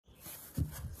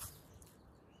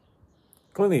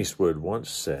Clint Eastwood once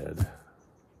said,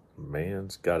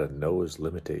 man's got to know his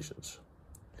limitations.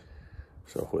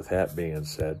 So with that being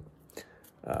said,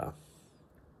 I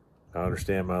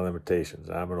understand my limitations.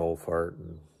 I'm an old fart,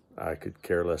 and I could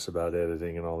care less about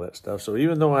editing and all that stuff. So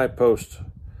even though I post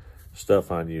stuff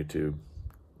on YouTube,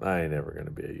 I ain't ever going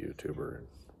to be a YouTuber.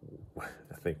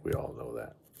 I think we all know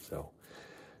that.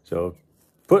 So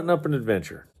putting up an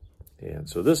adventure. And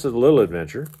so this is a little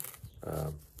adventure.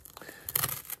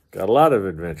 Got a lot of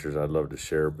adventures I'd love to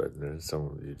share, but some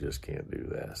of you just can't do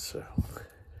that. So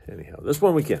anyhow, this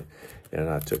one we can. And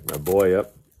I took my boy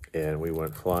up, and we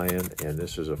went flying. And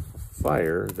this is a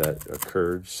fire that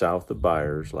occurred south of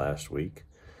Byers last week,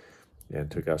 and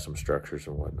took out some structures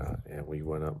and whatnot. And we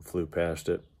went up and flew past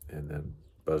it, and then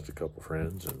buzzed a couple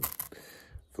friends and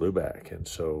flew back. And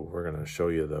so we're going to show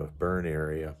you the burn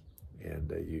area,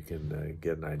 and you can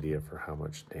get an idea for how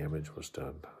much damage was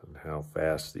done and how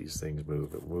fast these things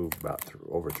move. It moved about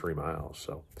over 3 miles.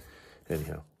 So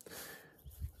anyhow,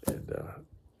 and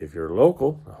if you're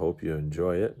local, I hope you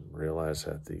enjoy it and realize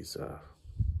that these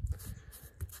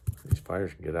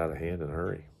fires can get out of hand in a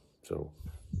hurry. So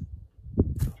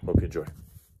hope you enjoy.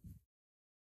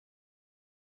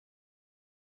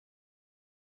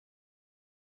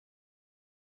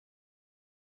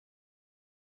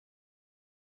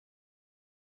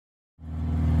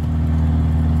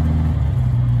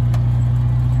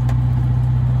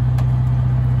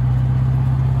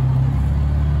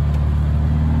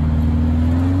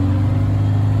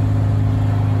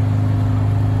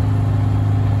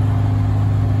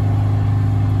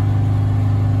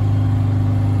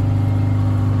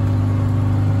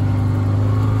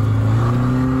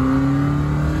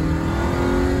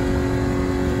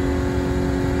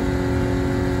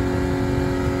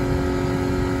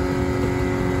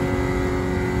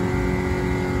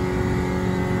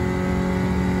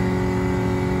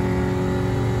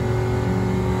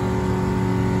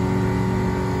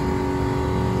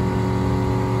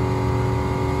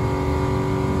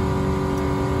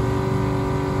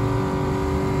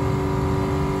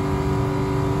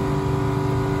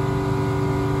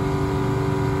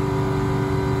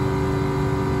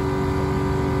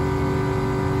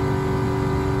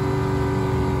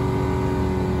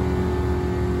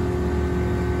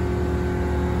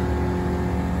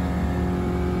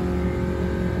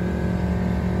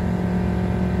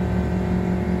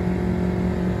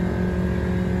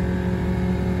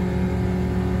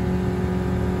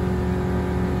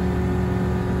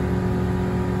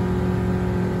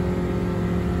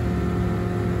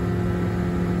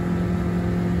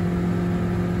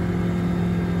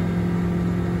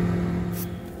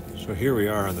 So here we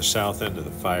are on the south end of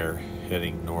the fire,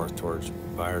 heading north towards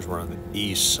Byers. We're on the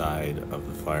east side of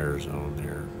the fire zone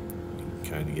there. You can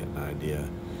kind of get an idea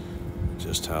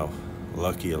just how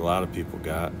lucky a lot of people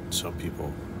got. Some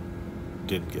people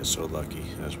didn't get so lucky,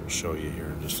 as we'll show you here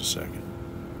in just a second.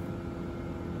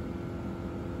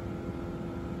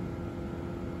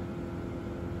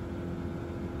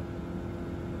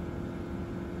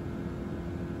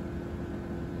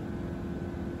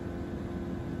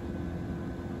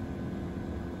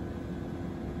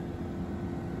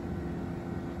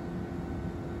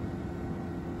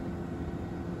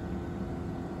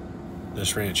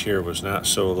 This ranch here was not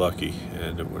so lucky,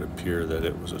 and it would appear that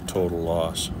it was a total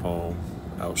loss. Home,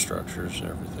 house structures,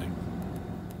 everything.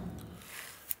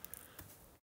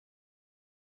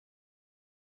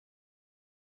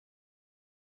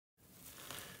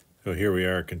 So here we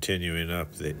are continuing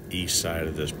up the east side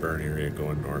of this burn area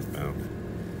going northbound.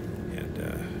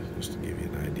 And just to give you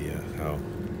an idea how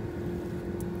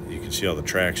you can see all the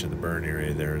tracks in the burn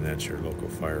area there, and that's your local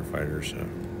firefighters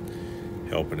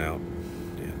helping out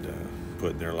and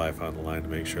putting their life on the line to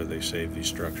make sure they save these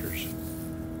structures.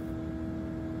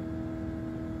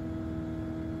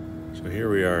 So here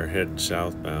we are heading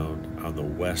southbound on the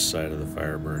west side of the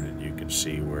fire burn, and you can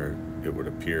see where it would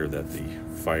appear that the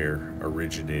fire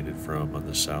originated from on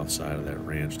the south side of that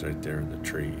ranch right there in the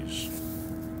trees.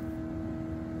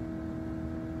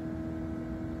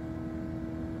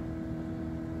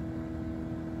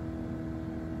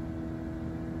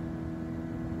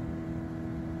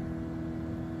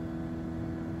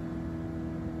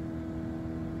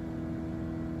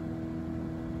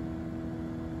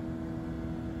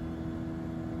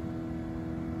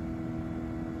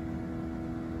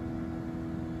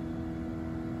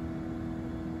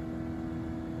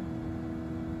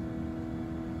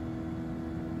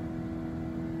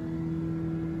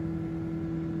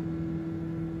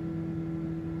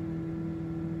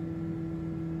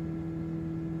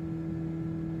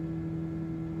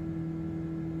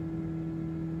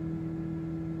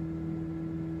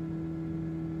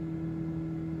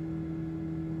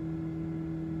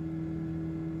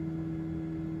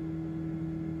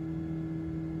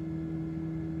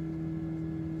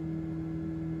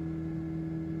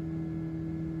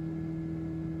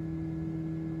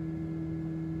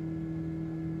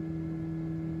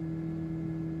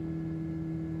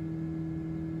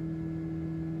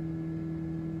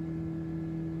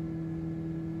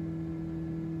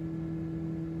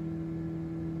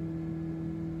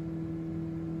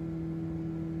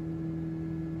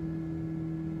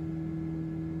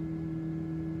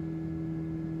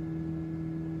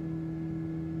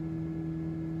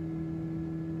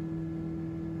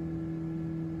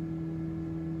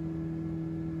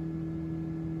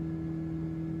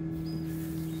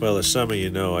 Well, as some of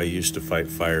you know, I used to fight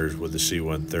fires with the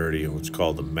C-130, what's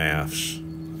called the MAFs,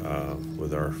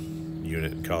 with our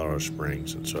unit in Colorado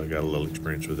Springs, and so I got a little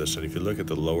experience with this. And if you look at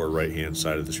the lower right-hand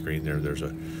side of the screen there, there's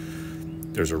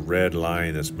a red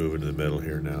line that's moving to the middle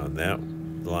here now, and that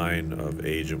line of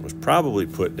agent was probably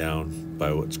put down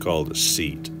by what's called a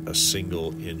SEAT, a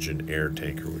single-engine air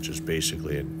tanker, which is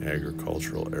basically an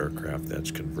agricultural aircraft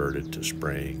that's converted to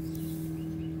spraying.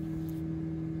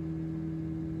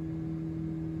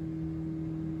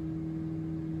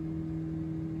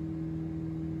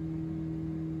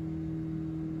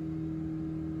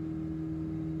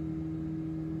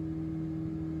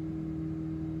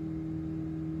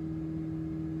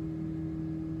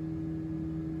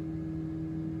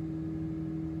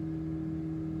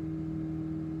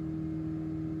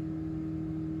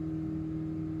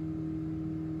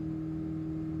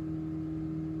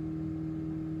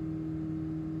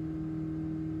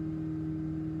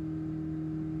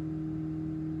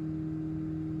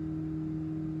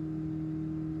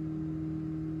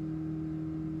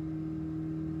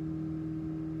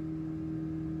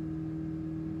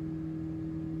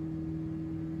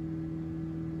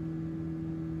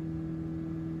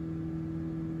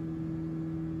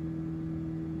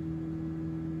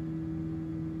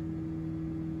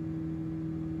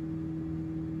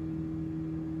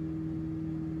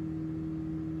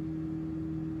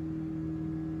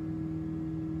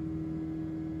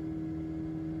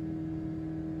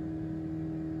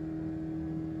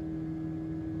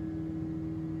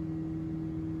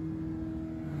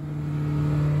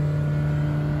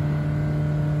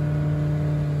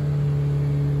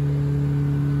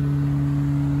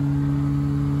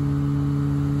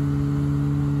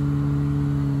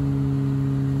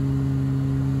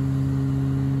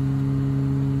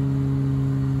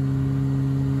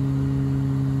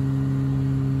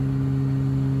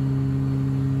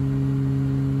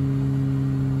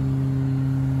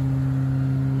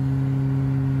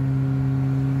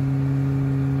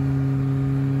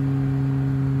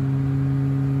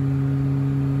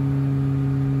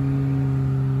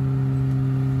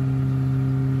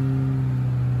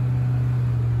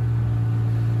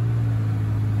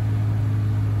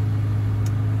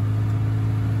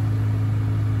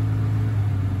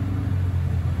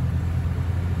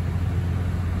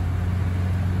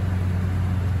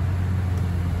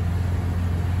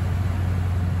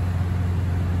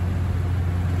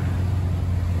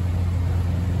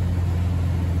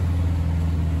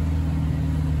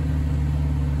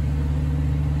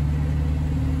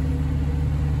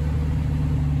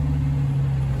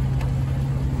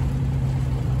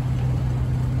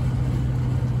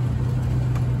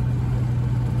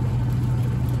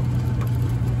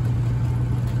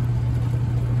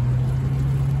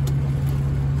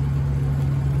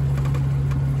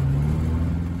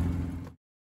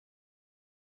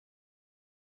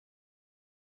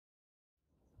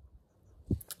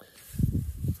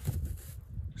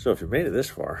 So if you made it this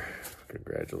far,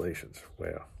 congratulations.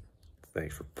 Well,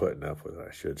 thanks for putting up with it,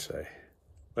 I should say.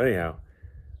 But anyhow,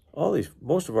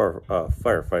 most of our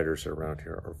firefighters around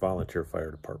here are volunteer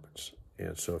fire departments.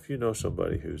 And so if you know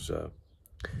somebody who's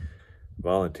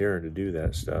volunteering to do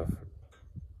that stuff,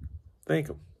 thank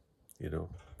them. You know,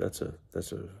 that's a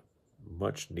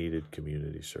much needed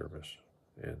community service,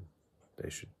 and they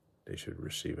should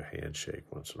receive a handshake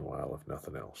once in a while, if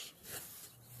nothing else.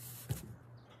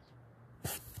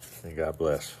 And God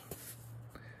bless.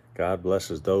 God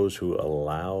blesses those who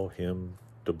allow him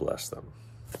to bless them.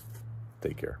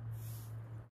 Take care.